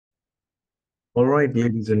All right,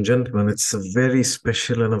 ladies and gentlemen, it's a very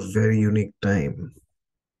special and a very unique time.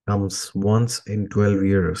 Comes once in 12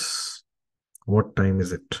 years. What time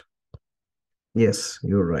is it? Yes,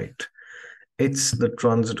 you're right. It's the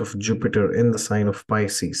transit of Jupiter in the sign of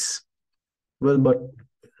Pisces. Well, but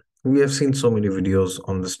we have seen so many videos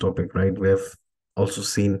on this topic, right? We have also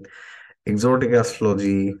seen exotic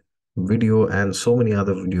astrology video and so many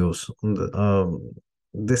other videos on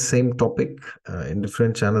this same topic in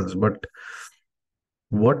different channels. But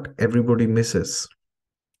what everybody misses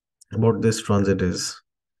about this transit is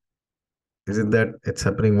it that it's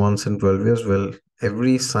happening once in 12 years? Well,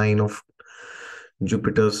 every sign of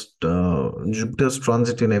Jupiter's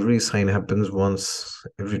transit in every sign happens once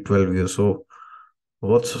every 12 years. So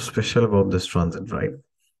what's so special about this transit, right?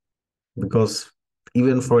 Because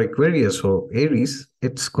even for Aquarius or Aries,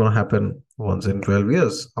 it's gonna happen once in 12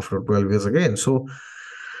 years, after 12 years again. So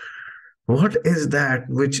what is that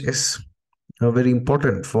which is very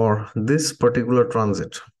important for this particular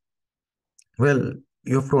transit? Well,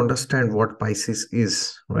 you have to understand what Pisces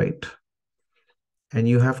is, right? And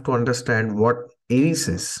you have to understand what Aries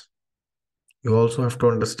is. You also have to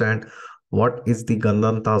understand what is the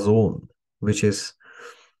Gandanta zone, which is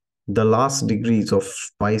the last degrees of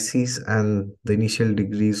Pisces and the initial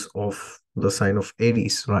degrees of the sign of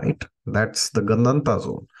Aries, right? That's the Gandanta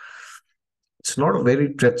zone. It's not a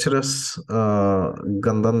very treacherous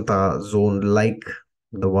Gandanta zone like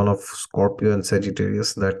the one of Scorpio and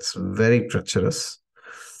Sagittarius. That's very treacherous.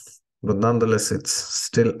 But nonetheless, it's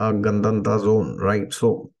still a Gandanta zone, right?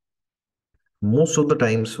 So most of the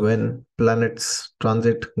times when planets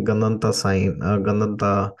transit Gandanta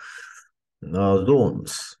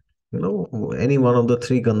zones, any one of the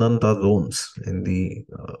three Gandanta zones in the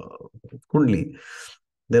Kundli,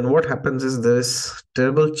 then what happens is there is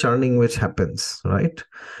terrible churning which happens, right?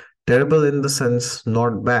 Terrible in the sense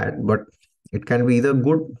not bad, but it can be either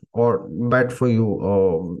good or bad for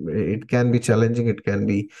you. It can be challenging, it can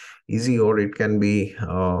be easy, or it can be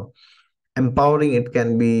empowering, it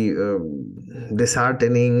can be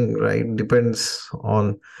disheartening, right? Depends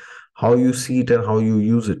on how you see it and how you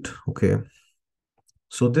use it. Okay,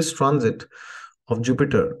 so this transit of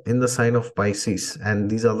Jupiter in the sign of Pisces, and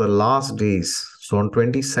these are the last days. So on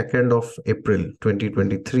 22nd of April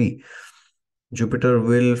 2023, Jupiter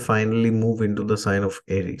will finally move into the sign of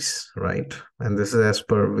Aries, right? And this is as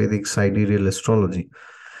per Vedic sidereal astrology.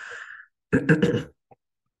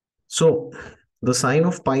 So the sign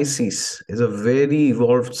of Pisces is a very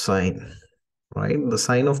evolved sign, right? The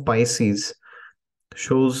sign of Pisces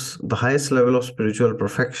shows the highest level of spiritual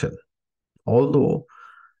perfection. Although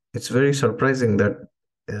it's very surprising that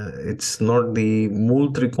it's not the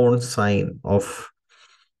Mool Trikon sign of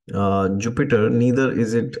Jupiter, neither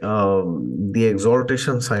is it the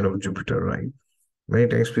exaltation sign of Jupiter, right? Many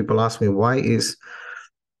times people ask me, why is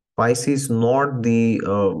Pisces not the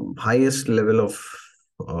highest level of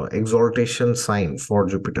exaltation sign for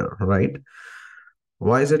Jupiter, right?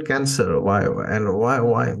 Why is it Cancer? Why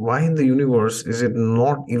in the universe is it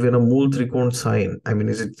not even a Mool Trikon sign? I mean,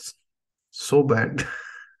 is it so bad?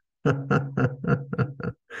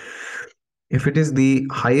 If it is the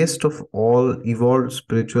highest of all evolved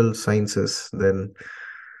spiritual sciences, then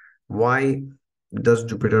why does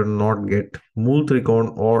Jupiter not get Mool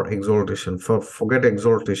Trikon or exaltation? Forget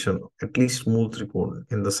exaltation, at least Mool Trikon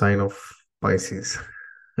in the sign of Pisces.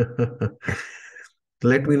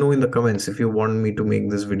 Let me know in the comments if you want me to make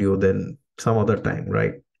this video then some other time,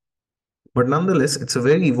 right? But nonetheless, it's a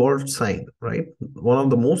very evolved sign, right? One of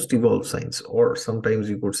the most evolved signs, or sometimes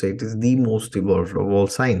you could say it is the most evolved of all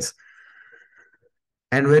signs.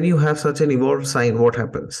 And when you have such an evolved sign, what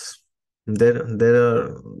happens? There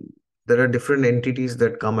are different entities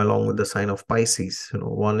that come along with the sign of Pisces.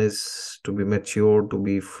 One is to be mature, to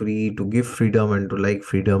be free, to give freedom, and to like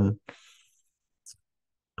freedom,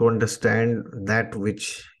 to understand that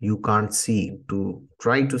which you can't see, to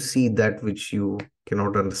try to see that which you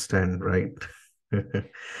cannot understand, right?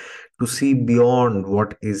 To see beyond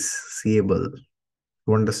what is seeable,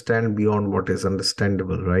 to understand beyond what is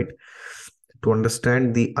understandable, right? To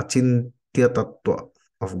understand the achintya tattva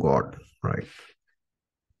of God, right?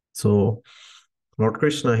 So Lord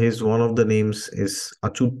Krishna, his one of the names is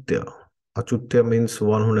Achutya. Achutya means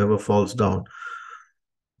one who never falls down,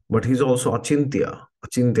 but he's also Achintya.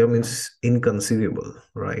 Achintya means inconceivable,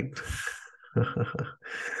 right?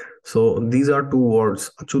 So these are two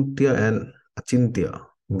words, Achutya and Achintya.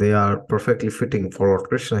 They are perfectly fitting for Lord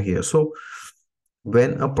Krishna here. So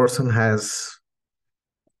when a person has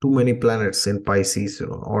too many planets in Pisces,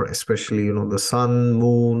 or especially, the sun,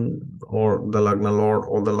 moon, or the Lagna Lord,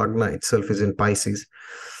 or the Lagna itself is in Pisces,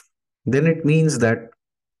 then it means that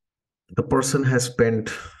the person has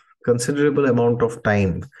spent considerable amount of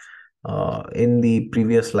time in the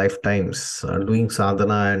previous lifetimes doing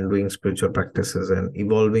sadhana and doing spiritual practices and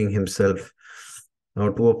evolving himself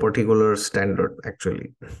to a particular standard,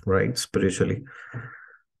 actually, right, spiritually.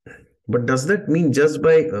 But does that mean just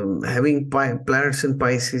by having planets in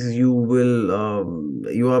Pisces, you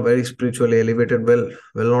are very spiritually elevated? Well,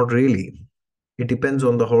 not really. It depends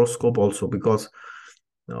on the horoscope also, because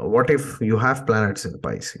what if you have planets in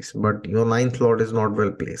Pisces, but your ninth lord is not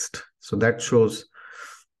well placed? So that shows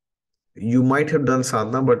you might have done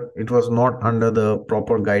sadhana, but it was not under the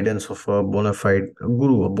proper guidance of a bona fide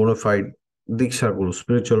guru, a bona fide diksha guru,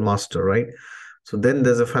 spiritual master, right? So then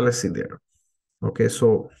there's a fallacy there. Okay,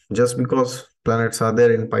 so just because planets are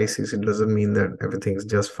there in Pisces, it doesn't mean that everything's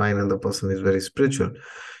just fine and the person is very spiritual.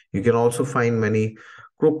 You can also find many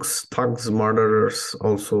crooks, thugs, murderers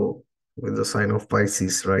also with the sign of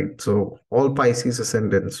Pisces, right? So all Pisces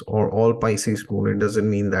ascendants or all Pisces moon, it doesn't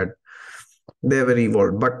mean that they're very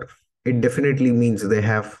evolved, but it definitely means they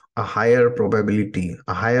have a higher probability,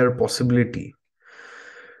 a higher possibility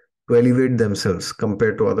to elevate themselves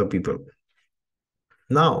compared to other people.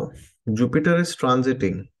 Now, Jupiter is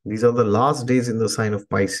transiting. These are the last days in the sign of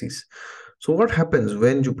Pisces. So, what happens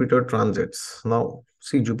when Jupiter transits? Now,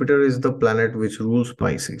 see, Jupiter is the planet which rules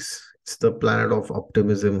Pisces. It's the planet of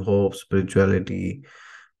optimism, hope, spirituality,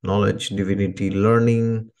 knowledge, divinity,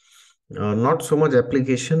 learning. Not so much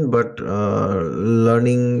application, but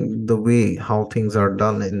learning the way how things are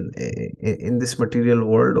done in this material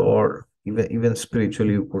world, or even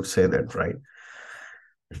spiritually, you could say that, right?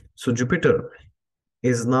 So Jupiter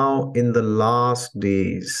is now in the last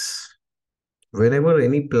days. Whenever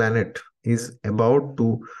any planet is about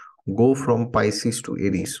to go from Pisces to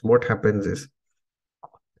Aries, what happens is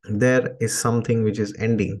there is something which is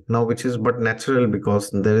ending now, which is but natural because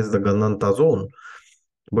there is the Gandanta zone.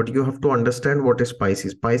 But you have to understand what is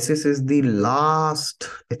Pisces. Pisces is the last,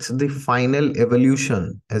 it's the final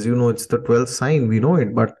evolution. As you know, it's the 12th sign, we know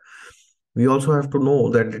it, but we also have to know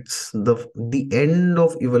that it's the end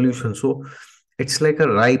of evolution. So it's like a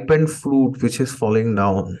ripened fruit which is falling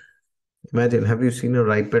down. Imagine, have you seen a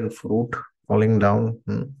ripened fruit falling down?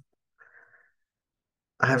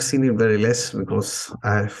 I have seen it very less because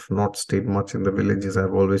I have not stayed much in the villages.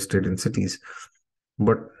 I've always stayed in cities.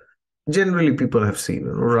 But generally, people have seen,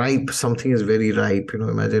 ripe, something is very ripe.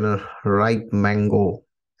 Imagine a ripe mango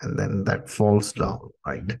and then that falls down,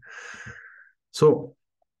 right? So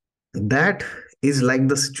that is like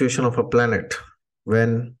the situation of a planet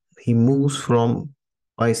when he moves from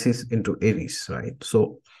Pisces into Aries, right?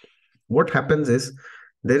 So what happens is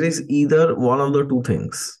there is either one of the two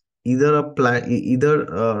things. Either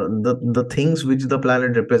the things which the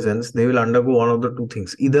planet represents, they will undergo one of the two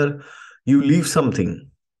things. Either you leave something,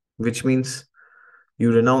 which means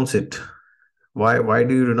you renounce it. Why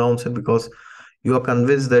do you renounce it? Because you are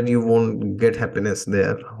convinced that you won't get happiness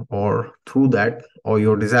there, or through that, or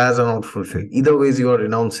your desires are not fulfilled. Either ways, you are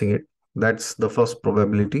renouncing it. That's the first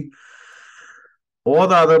probability. Or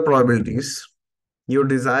the other probabilities, your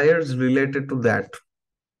desires related to that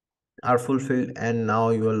are fulfilled, and now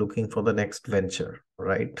you are looking for the next venture,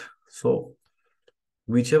 right? So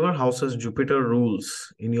whichever houses Jupiter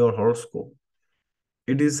rules in your horoscope,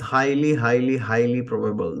 it is highly, highly, highly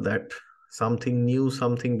probable that something new,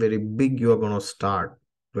 something very big you are going to start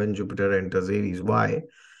when Jupiter enters Aries. Why?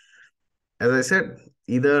 As I said,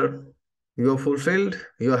 either you're fulfilled,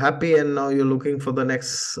 you're happy, and now you're looking for the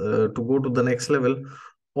next, to go to the next level,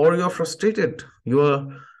 or you're frustrated,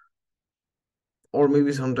 or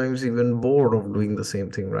maybe sometimes even bored of doing the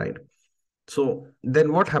same thing, right? So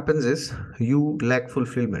then what happens is you lack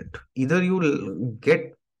fulfillment. Either you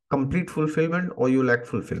get complete fulfillment or you lack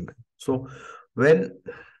fulfillment. So when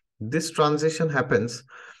this transition happens,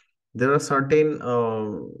 there are certain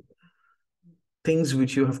things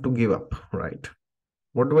which you have to give up, right?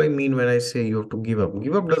 What do I mean when I say you have to give up?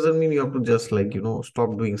 Give up doesn't mean you have to just, like,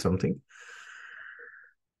 stop doing something.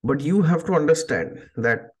 But you have to understand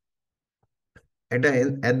that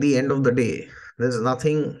at the end of the day, there's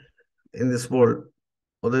nothing in this world,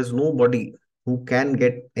 or there's nobody who can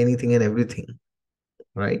get anything and everything,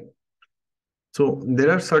 right? So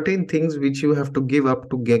there are certain things which you have to give up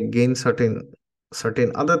to gain certain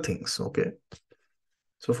other things. Okay.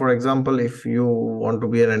 So for example, if you want to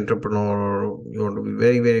be an entrepreneur, or you want to be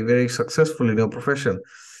very, very, very successful in your profession,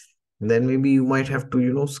 then maybe you might have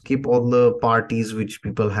to, skip all the parties which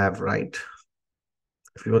people have, right?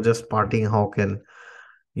 If you're just partying, how can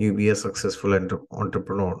you be a successful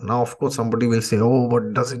entrepreneur? Now, of course, somebody will say, oh,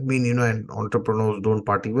 but does it mean, entrepreneurs don't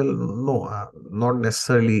party? Well, no, not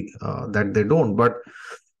necessarily that they don't, but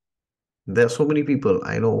There are so many people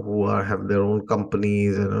I know who are have their own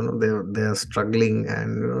companies, and they're struggling,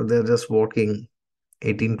 and they're just working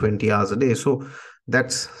 18, 20 hours a day. So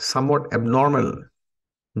that's somewhat abnormal.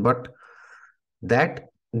 But that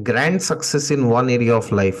grand success in one area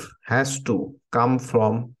of life has to come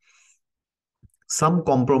from some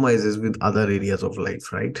compromises with other areas of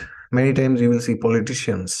life, right? Many times you will see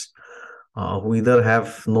politicians who either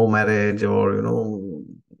have no marriage, or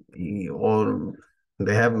or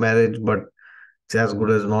they have marriage but it's as good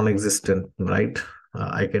as non-existent, right?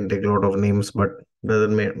 I can take a lot of names, but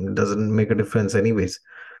doesn't make a difference anyways.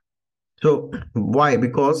 So why?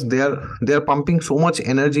 Because they are pumping so much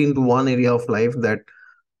energy into one area of life that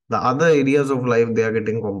the other areas of life they are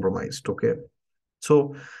getting compromised. Okay,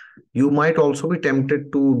 so you might also be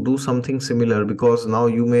tempted to do something similar, because now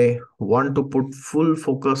you may want to put full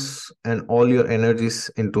focus and all your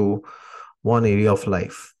energies into one area of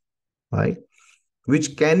life, right?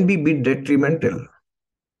 Which can be bit detrimental,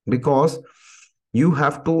 because you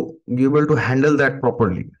have to be able to handle that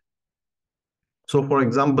properly. So for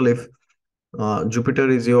example, if Jupiter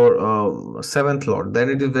is your seventh lord, then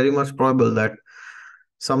it is very much probable that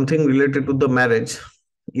something related to the marriage,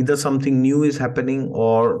 either something new is happening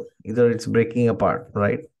or either it's breaking apart,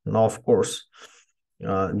 right? Now, of course,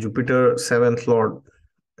 Jupiter seventh lord,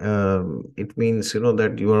 it means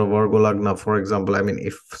that you are a Virgo Lagna, for example. I mean,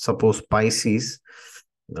 if suppose Pisces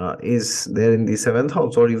is there in the seventh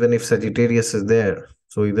house, or even if Sagittarius is there,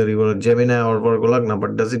 so either you are a Gemini or Virgo Lagna.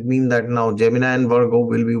 But does it mean that now Gemini and Virgo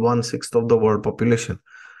will be one-sixth of the world population?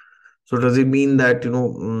 So does it mean that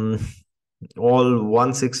all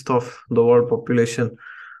one-sixth of the world population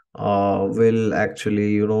will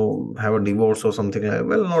actually have a divorce or something like that?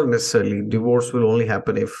 Well, not necessarily. Divorce will only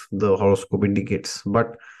happen if the horoscope indicates.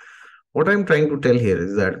 But what I'm trying to tell here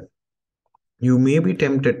is that you may be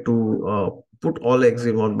tempted to put all eggs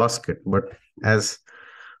in one basket, but as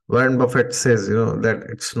Warren Buffett says, that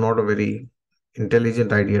it's not a very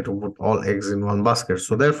intelligent idea to put all eggs in one basket.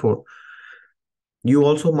 So therefore, you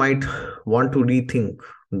also might want to rethink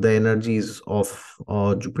the energies of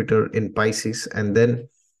Jupiter in Pisces, and then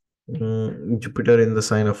Jupiter in the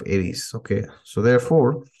sign of Aries. Okay, so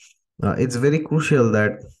therefore, it's very crucial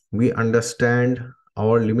that we understand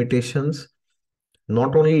our limitations,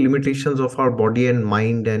 not only limitations of our body and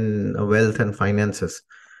mind and wealth and finances,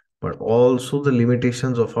 but also the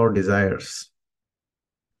limitations of our desires.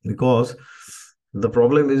 Because the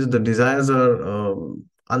problem is the desires are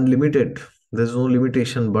unlimited. There's no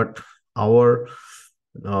limitation, but our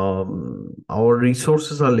our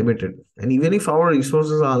resources are limited. And even if our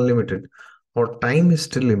resources are unlimited, our time is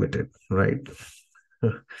still limited, right?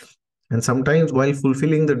 And sometimes while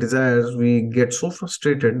fulfilling the desires, we get so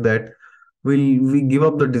frustrated that we give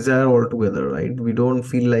up the desire altogether, right? We don't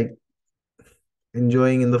feel like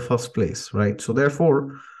enjoying in the first place, right? So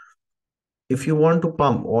therefore, if you want to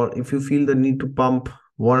pump, or if you feel the need to pump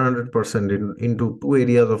 100% into two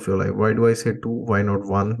areas of your life. Why do I say two? Why not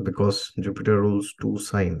one? Because Jupiter rules two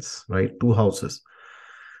signs, right? Two houses.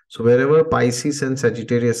 So wherever Pisces and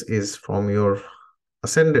Sagittarius is from your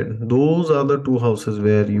ascendant, those are the two houses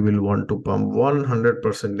where you will want to pump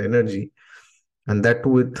 100% energy, and that too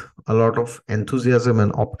with a lot of enthusiasm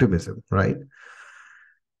and optimism, right?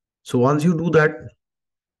 So once you do that,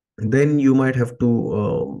 then you might have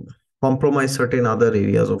to compromise certain other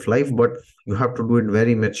areas of life, but you have to do it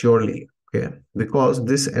very maturely. Okay, because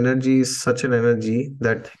this energy is such an energy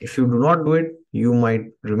that if you do not do it, you might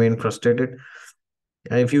remain frustrated,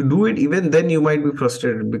 and if you do it, even then you might be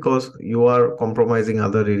frustrated because you are compromising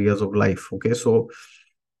other areas of life. Okay, so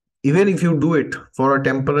even if you do it for a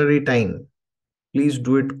temporary time, please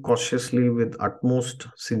do it cautiously with utmost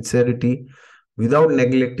sincerity, without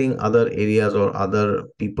neglecting other areas or other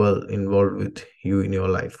people involved with you in your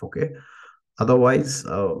life. Okay, otherwise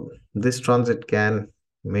this transit can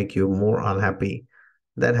make you more unhappy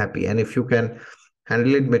than happy. And if you can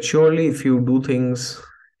handle it maturely, if you do things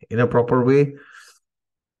in a proper way,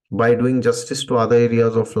 by doing justice to other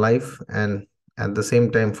areas of life, and at the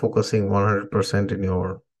same time focusing 100% in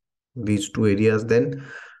your these two areas, then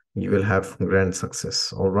you will have grand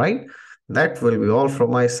success. All right, that will be all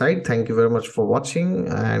from my side. Thank you very much for watching,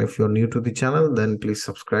 and if you're new to the channel, then please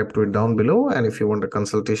subscribe to it down below. And if you want a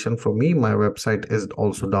consultation from me, my website is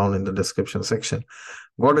also down in the description section.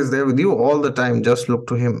 God is there with you all the time. Just look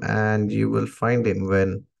to him and you will find him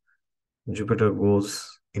when Jupiter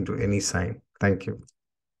goes into any sign. Thank you.